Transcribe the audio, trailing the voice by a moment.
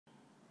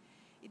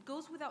It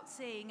goes without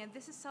saying, and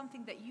this is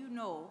something that you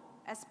know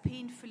as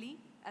painfully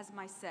as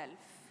myself,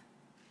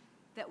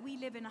 that we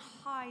live in a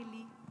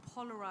highly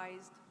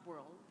polarized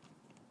world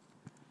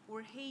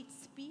where hate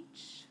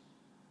speech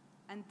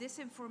and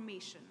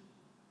disinformation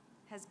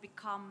has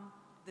become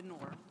the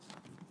norm.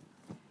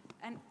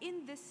 And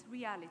in this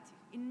reality,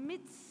 in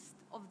midst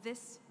of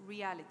this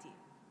reality,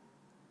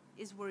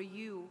 is where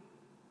you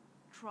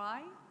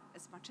try,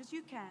 as much as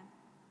you can,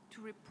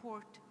 to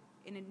report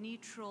in a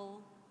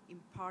neutral,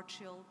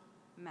 impartial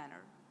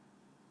manner.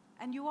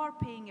 And you are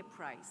paying a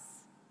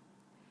price.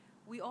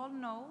 We all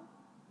know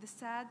the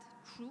sad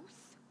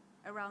truth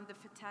around the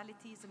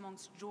fatalities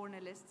amongst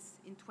journalists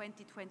in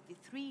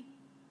 2023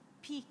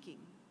 peaking.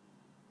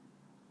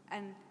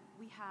 And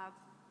we have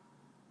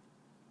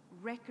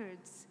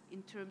records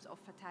in terms of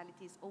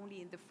fatalities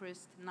only in the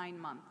first 9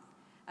 months.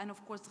 And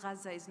of course,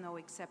 Gaza is no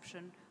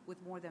exception, with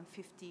more than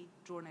 50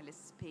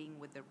 journalists paying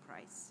with their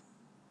price.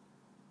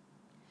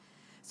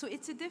 So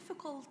it's a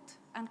difficult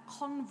and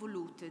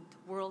convoluted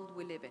world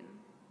we live in.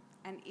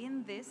 And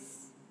in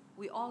this,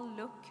 we all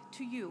look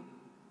to you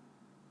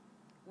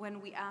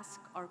when we ask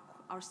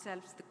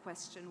ourselves the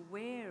question,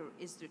 where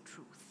is the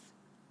truth?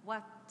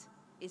 What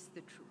is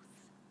the truth?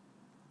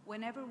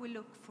 Whenever we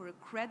look for a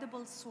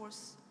credible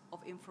source of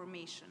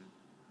information,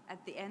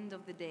 at the end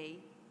of the day,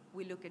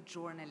 we look at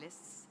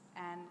journalists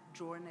and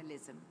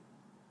journalism.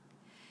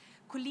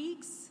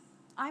 Colleagues,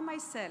 I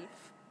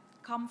myself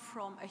come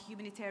from a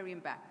humanitarian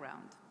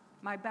background.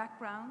 My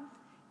background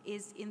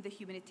is in the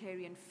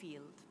humanitarian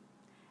field.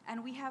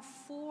 And we have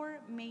 4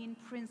 main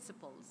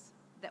principles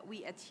that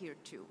we adhere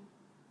to: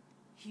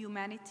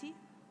 humanity,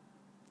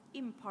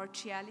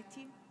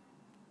 impartiality,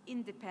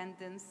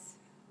 independence,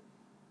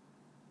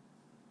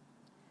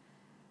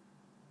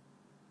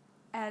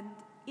 and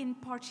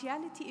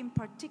impartiality in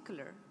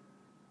particular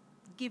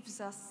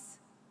gives us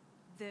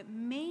the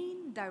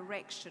main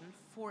direction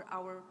for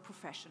our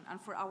profession and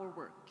for our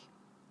work.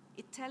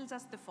 It tells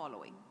us the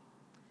following: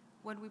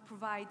 when we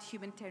provide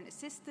humanitarian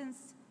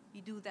assistance,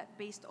 you do that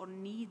based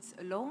on needs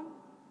alone,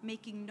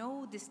 making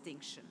no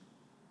distinction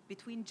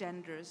between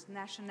genders,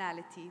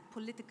 nationality,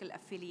 political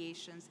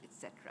affiliations,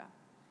 etc.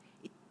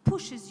 It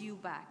pushes you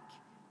back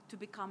to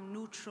become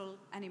neutral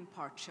and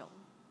impartial.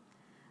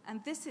 And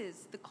this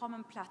is the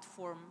common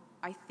platform,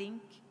 I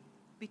think,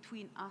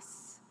 between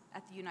us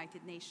at the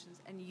United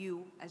Nations and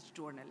you as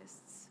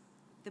journalists.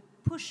 The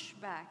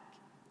pushback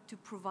to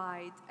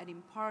provide an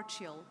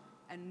impartial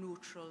and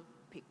neutral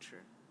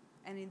picture.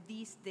 And in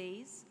these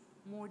days,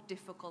 more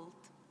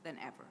difficult than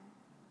ever.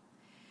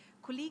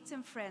 Colleagues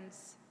and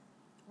friends,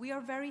 we are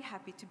very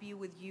happy to be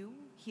with you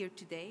here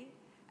today,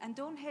 and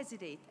don't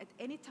hesitate at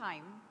any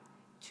time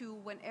to,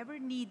 whenever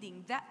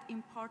needing that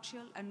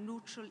impartial and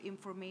neutral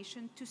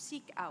information, to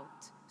seek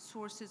out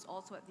sources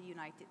also at the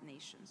United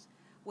Nations,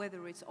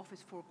 whether it's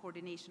Office for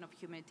Coordination of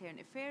Humanitarian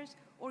Affairs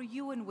or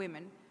UN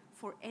Women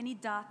for any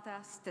data,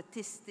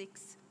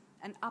 statistics,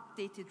 and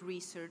updated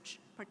research,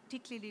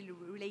 particularly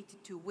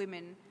related to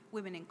women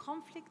in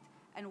conflict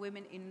and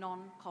women in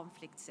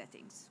non-conflict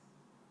settings.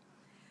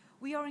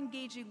 We are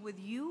engaging with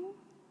you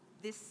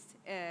this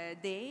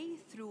day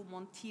through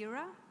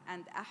Montira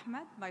and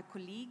Ahmed, my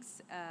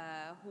colleagues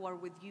who are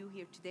with you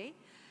here today.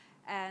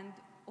 And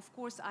of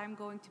course, I'm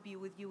going to be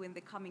with you in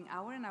the coming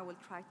hour, and I will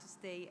try to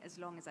stay as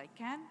long as I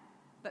can.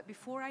 But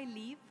before I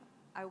leave,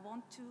 I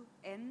want to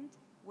end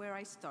where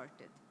I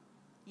started.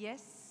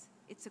 Yes,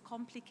 it's a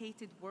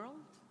complicated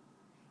world.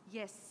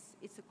 Yes,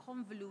 it's a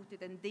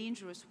convoluted and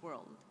dangerous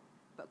world.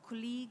 But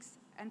colleagues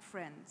and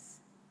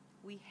friends,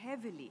 we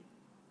heavily,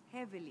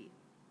 heavily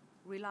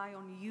rely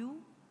on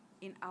you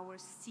in our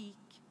seek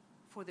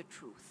for the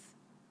truth.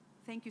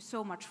 Thank you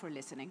so much for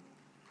listening.